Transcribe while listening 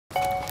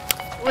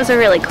It was a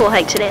really cool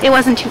hike today. It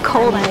wasn't too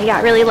cold and we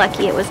got really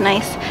lucky. It was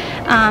nice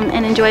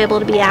and enjoyable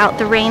to be out.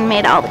 The rain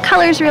made all the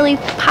colors really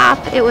pop.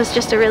 It was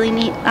just a really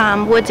neat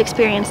woods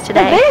experience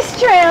today. This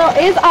trail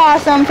is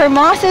awesome for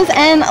mosses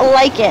and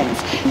lichens.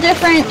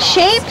 Different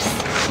shapes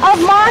of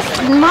moss.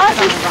 Moss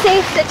is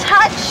safe to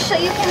touch, so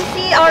you can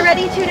see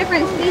already two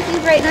different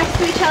species right next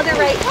to each other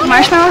right here.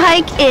 Marshmallow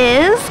Hike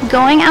is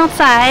going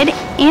outside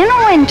in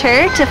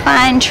winter to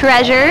find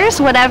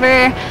treasures,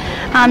 whatever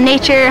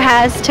nature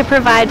has to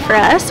provide for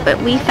us, but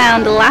we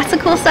found lots of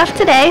cool stuff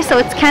today, so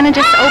it's kind of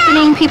just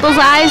opening people's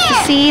eyes to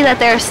see that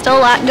there's still a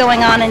lot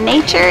going on in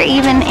nature,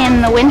 even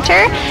in the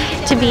winter.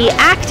 To be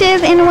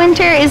active in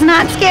winter is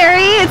not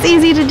scary, it's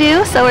easy to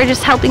do, so we're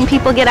just helping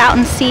people get out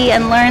and see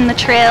and learn the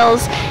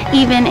trails,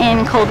 even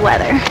in cold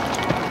weather.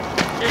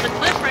 There's a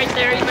cliff right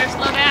there, you better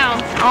slow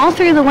down. All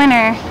through the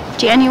winter,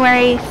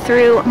 January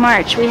through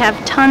March, we have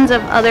tons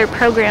of other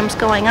programs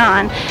going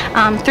on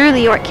through the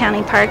York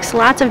County parks.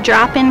 Lots of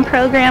drop-in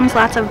programs,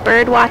 lots of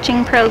bird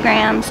watching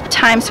programs,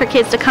 times for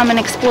kids to come and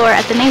explore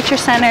at the Nature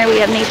Center. We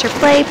have nature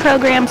play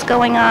programs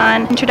going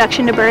on,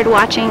 introduction to bird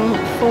watching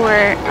for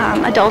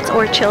adults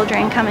or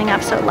children coming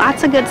up. So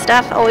lots of good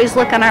stuff. Always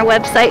look on our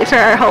website for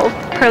our whole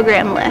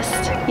program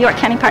list,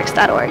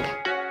 yorkcountyparks.org.